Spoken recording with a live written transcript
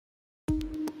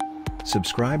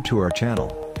Subscribe to our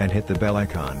channel, and hit the bell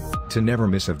icon, to never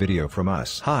miss a video from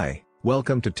us. Hi,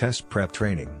 welcome to Test Prep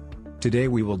Training. Today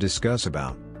we will discuss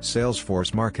about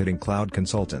Salesforce Marketing Cloud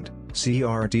Consultant,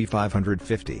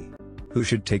 CRT-550. Who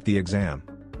should take the exam?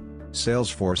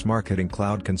 Salesforce Marketing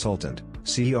Cloud Consultant,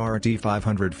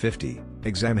 CRT-550,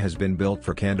 exam has been built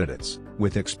for candidates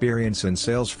with experience in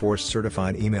Salesforce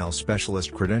Certified Email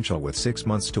Specialist credential with 6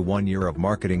 months to 1 year of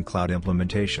Marketing Cloud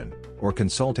implementation or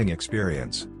consulting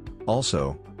experience.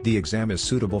 Also, the exam is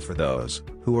suitable for those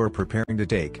who are preparing to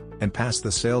take and pass the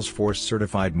Salesforce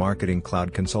Certified Marketing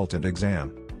Cloud Consultant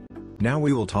exam. Now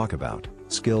we will talk about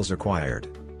skills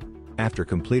acquired. After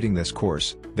completing this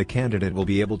course, the candidate will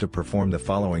be able to perform the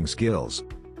following skills.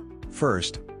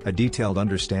 First, a detailed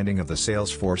understanding of the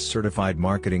Salesforce Certified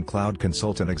Marketing Cloud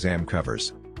Consultant exam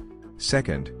covers.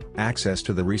 Second, access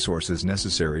to the resources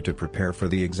necessary to prepare for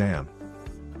the exam.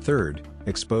 Third,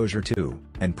 exposure to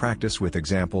and practice with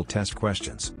example test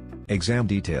questions. Exam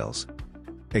details.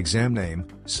 Exam name,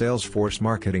 Salesforce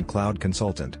Marketing Cloud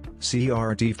Consultant,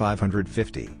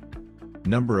 CRT-550.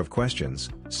 Number of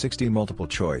questions, 60 multiple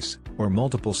choice, or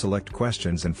multiple select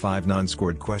questions and 5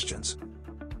 non-scored questions.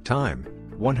 Time,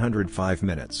 105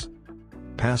 minutes.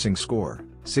 Passing score,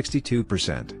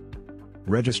 62%.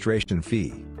 Registration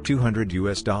fee,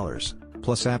 $200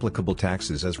 plus applicable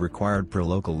taxes as required per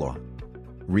local law.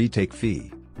 Retake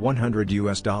fee,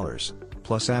 $100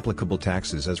 plus applicable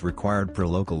taxes as required per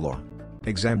local law.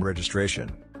 Exam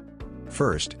registration.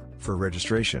 First, for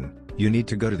registration, you need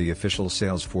to go to the official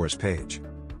Salesforce page.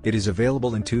 It is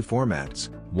available in 2 formats,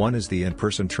 one is the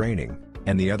in-person training,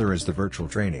 and the other is the virtual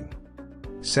training.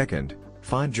 Second,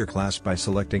 find your class by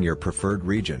selecting your preferred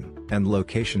region and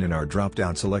location in our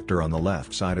drop-down selector on the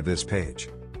left side of this page.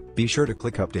 Be sure to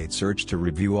click Update Search to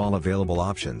review all available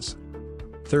options.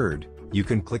 Third, you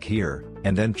can click here,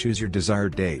 and then choose your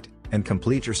desired date, and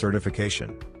complete your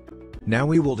certification. Now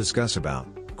we will discuss about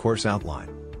course outline.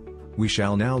 We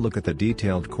shall now look at the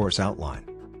detailed course outline.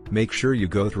 Make sure you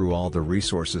go through all the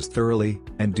resources thoroughly,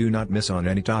 and do not miss on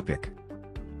any topic.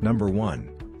 Number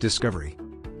 1, Discovery.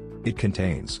 It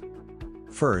contains: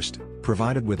 first,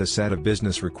 provided with a set of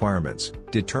business requirements,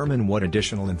 determine what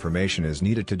additional information is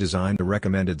needed to design a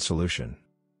recommended solution.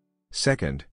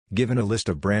 Second, given a list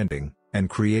of branding and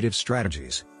creative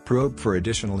strategies, probe for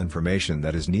additional information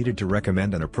that is needed to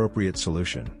recommend an appropriate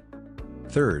solution.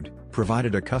 Third,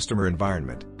 provided a customer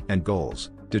environment and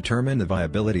goals, determine the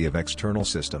viability of external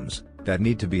systems that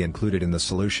need to be included in the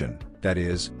solution, that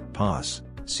is, POS,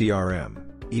 CRM,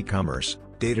 e-commerce,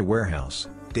 data warehouse,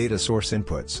 data source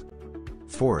inputs.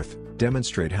 Fourth,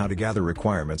 demonstrate how to gather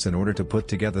requirements in order to put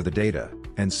together the data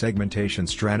and segmentation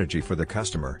strategy for the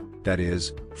customer, that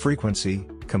is, frequency,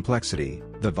 complexity,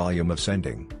 the volume of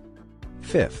sending.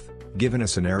 Fifth, given a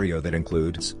scenario that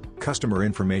includes customer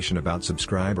information about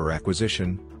subscriber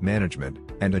acquisition, management,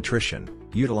 and attrition,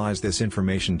 utilize this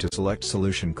information to select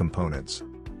solution components.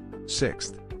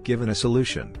 Sixth, given a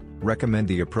solution, recommend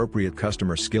the appropriate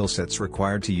customer skill sets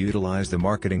required to utilize the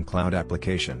Marketing Cloud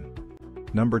application.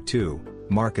 Number 2,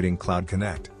 Marketing Cloud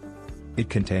Connect. It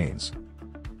contains: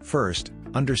 first,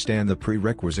 understand the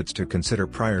prerequisites to consider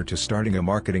prior to starting a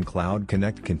Marketing Cloud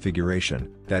Connect configuration,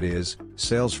 that is,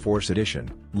 Salesforce Edition,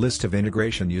 list of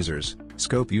integration users,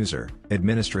 scope user,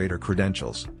 administrator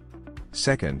credentials.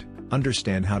 Second,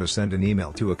 understand how to send an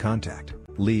email to a contact,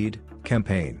 lead,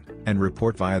 campaign, and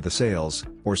report via the Sales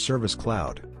or Service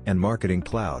Cloud and Marketing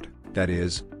Cloud, that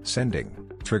is,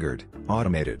 sending, triggered,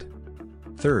 automated.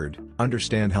 Third,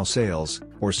 understand how Sales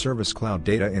or Service Cloud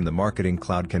data in the Marketing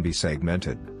Cloud can be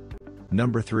segmented.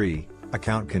 Number 3,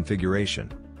 Account Configuration.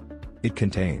 It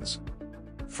contains: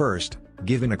 first,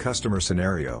 given a customer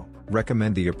scenario,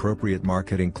 recommend the appropriate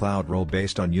Marketing Cloud role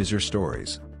based on user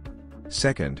stories.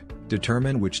 Second,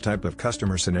 determine which type of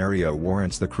customer scenario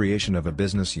warrants the creation of a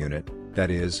business unit, that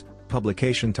is,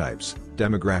 publication types,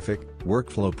 demographic,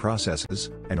 workflow processes,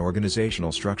 and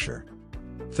organizational structure.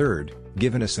 Third,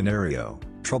 given a scenario,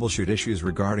 troubleshoot issues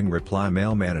regarding reply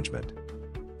mail management.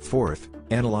 Fourth,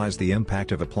 analyze the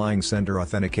impact of applying sender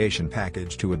authentication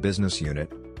package to a business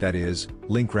unit, that is,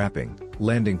 link wrapping,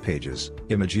 landing pages,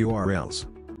 image URLs.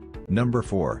 Number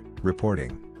 4,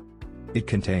 Reporting. It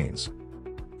contains: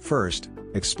 first,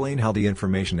 explain how the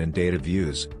information in data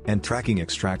views and tracking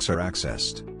extracts are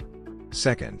accessed.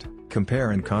 Second,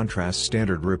 compare and contrast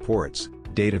standard reports,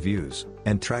 data views,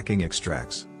 and tracking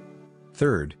extracts.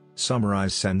 Third,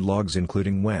 summarize send logs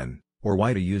including when or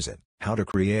why to use it, how to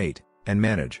create and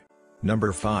manage.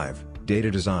 Number 5,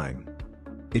 Data Design.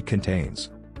 It contains: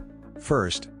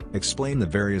 first, explain the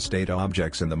various data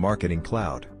objects in the Marketing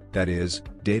Cloud, that is,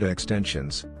 data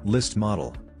extensions, list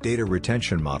model, data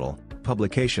retention model,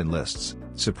 publication lists,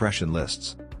 suppression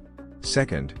lists.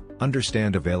 Second,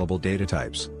 understand available data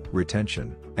types,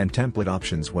 retention, and template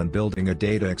options when building a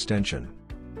data extension.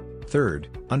 Third,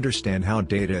 understand how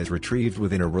data is retrieved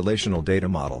within a relational data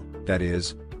model, that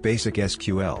is, basic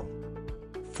SQL.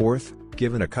 Fourth,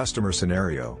 given a customer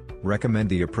scenario, recommend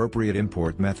the appropriate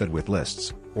import method with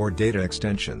lists, or data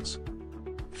extensions.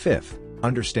 Fifth,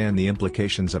 understand the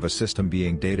implications of a system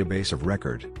being database of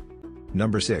record.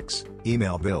 Number 6,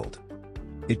 email build.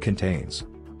 It contains: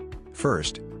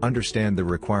 first, understand the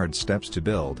required steps to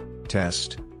build,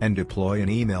 test, and deploy an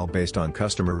email based on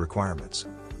customer requirements.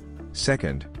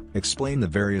 Second, explain the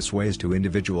various ways to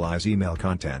individualize email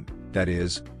content, that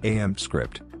is, AMP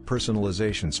script,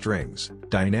 personalization strings,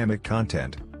 dynamic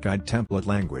content, guide template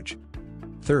language.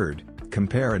 Third,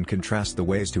 compare and contrast the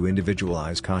ways to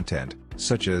individualize content,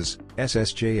 such as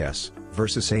SSJS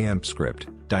versus AMP script,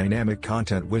 dynamic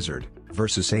content wizard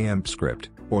versus AMP script,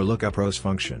 or lookup rows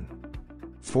function.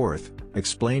 Fourth,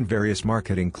 explain various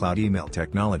marketing cloud email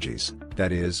technologies,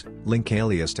 that is, link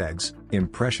alias tags,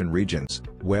 impression regions,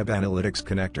 web analytics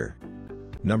connector.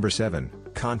 Number 7,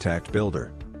 contact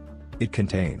builder. It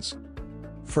contains: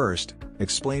 first,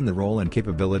 explain the role and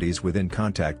capabilities within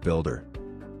contact builder.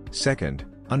 Second,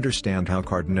 understand how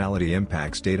cardinality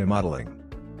impacts data modeling.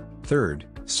 Third,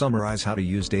 summarize how to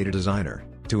use Data Designer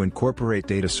to incorporate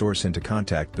data source into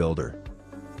contact builder.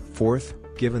 Fourth,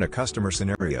 given a customer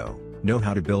scenario, know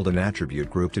how to build an attribute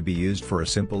group to be used for a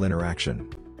simple interaction.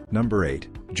 Number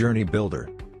 8, Journey Builder.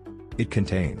 It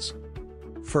contains: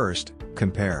 first,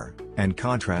 compare and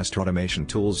contrast automation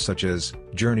tools such as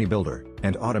Journey Builder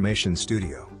and Automation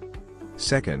Studio.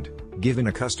 Second, given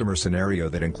a customer scenario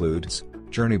that includes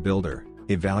Journey Builder,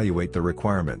 evaluate the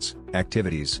requirements,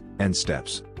 activities, and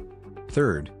steps.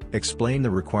 Third, explain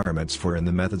the requirements for and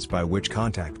the methods by which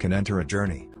contact can enter a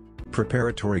journey.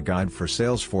 Preparatory Guide for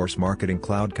Salesforce Marketing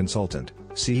Cloud Consultant,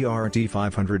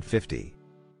 CRT-550.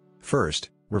 First,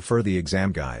 refer the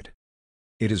exam guide.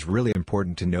 It is really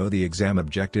important to know the exam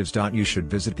objectives. You should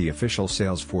visit the official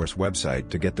Salesforce website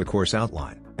to get the course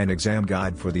outline and exam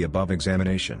guide for the above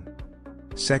examination.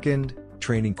 Second,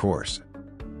 training course.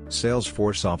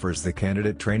 Salesforce offers the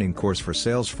candidate training course for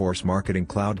Salesforce Marketing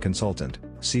Cloud Consultant,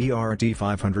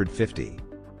 CRT-550.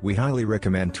 We highly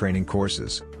recommend training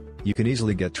courses. You can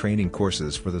easily get training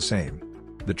courses for the same.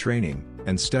 The training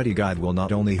and study guide will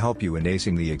not only help you in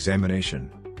acing the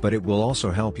examination, but it will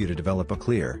also help you to develop a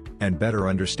clear and better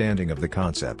understanding of the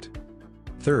concept.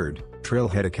 Third,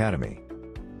 Trailhead Academy.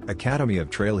 Academy of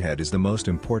Trailhead is the most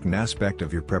important aspect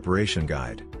of your preparation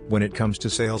guide when it comes to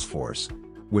Salesforce.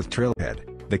 With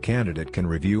Trailhead, the candidate can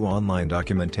review online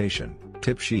documentation,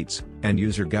 tip sheets, and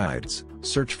user guides,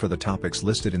 search for the topics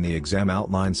listed in the exam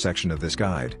outline section of this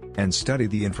guide, and study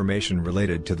the information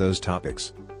related to those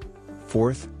topics.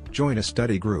 Fourth, join a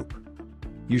study group.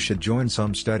 You should join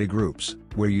some study groups,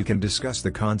 where you can discuss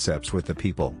the concepts with the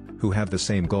people who have the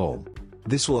same goal.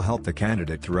 This will help the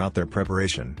candidate throughout their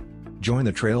preparation. Join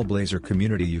the Trailblazer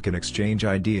community. You can exchange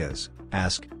ideas,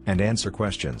 ask and answer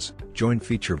questions, join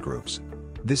feature groups.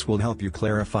 This will help you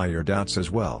clarify your doubts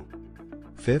as well.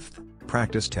 Fifth,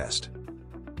 practice test.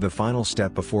 The final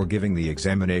step before giving the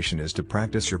examination is to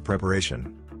practice your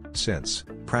preparation. Since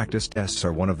practice tests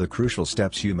are one of the crucial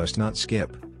steps you must not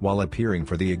skip while appearing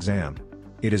for the exam,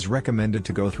 it is recommended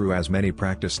to go through as many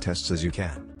practice tests as you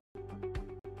can.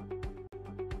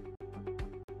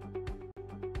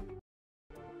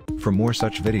 For more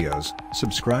such videos,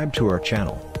 subscribe to our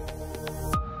channel.